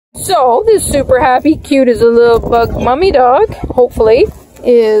So this super happy, cute as a little bug mummy dog, hopefully,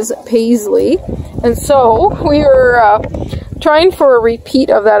 is Paisley. And so we were trying for a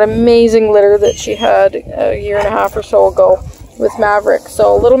repeat of that amazing litter that she had a year and a half or so ago with Maverick.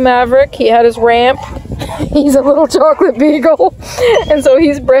 So little Maverick, he had his ramp. He's a little chocolate beagle. And so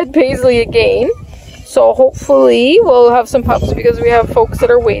he's bred Paisley again. So hopefully we'll have some pups because we have folks that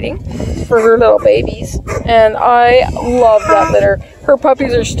are waiting for her little babies. And I love that litter. Her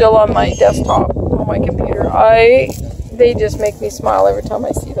puppies are still on my desktop, on my computer. They just make me smile every time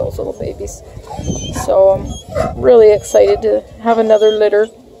I see those little babies. So I'm really excited to have another litter.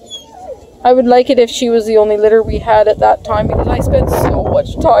 I would like it if she was the only litter we had at that time because I spent so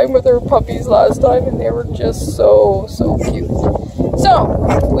much time with her puppies last time and they were just so cute. So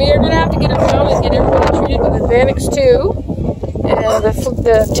we are going to have to get them down and get everybody treated with Advanix too. And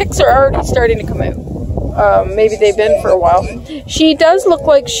the ticks are already starting to come out. Maybe they've been for a while. She does look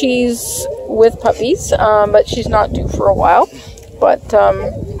like she's with puppies, but she's not due for a while. But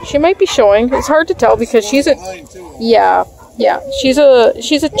she might be showing. It's hard to tell because she's a she's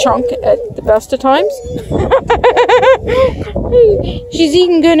a chunk at the best of times. She's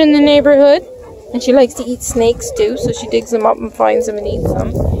eating good in the neighborhood, and she likes to eat snakes too. So she digs them up and finds them and eats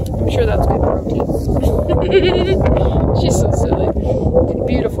them. I'm sure that's good protein. She's so silly.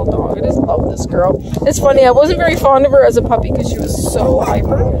 Beautiful dog. I just love this girl. It's funny, I wasn't very fond of her as a puppy because she was so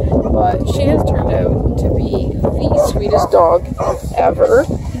hyper, but she has turned out to be the sweetest dog ever.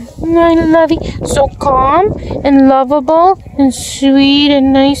 I love it. So calm and lovable and sweet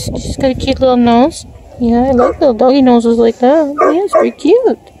and nice. She's got a cute little nose. Yeah, I like little doggy noses like that. Yeah, it's very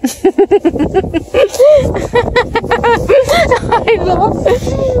cute. I love it.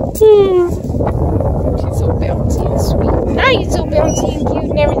 She's so bouncy and sweet. Nice, so bouncy and cute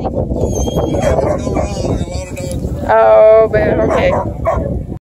and everything. Oh, man, okay.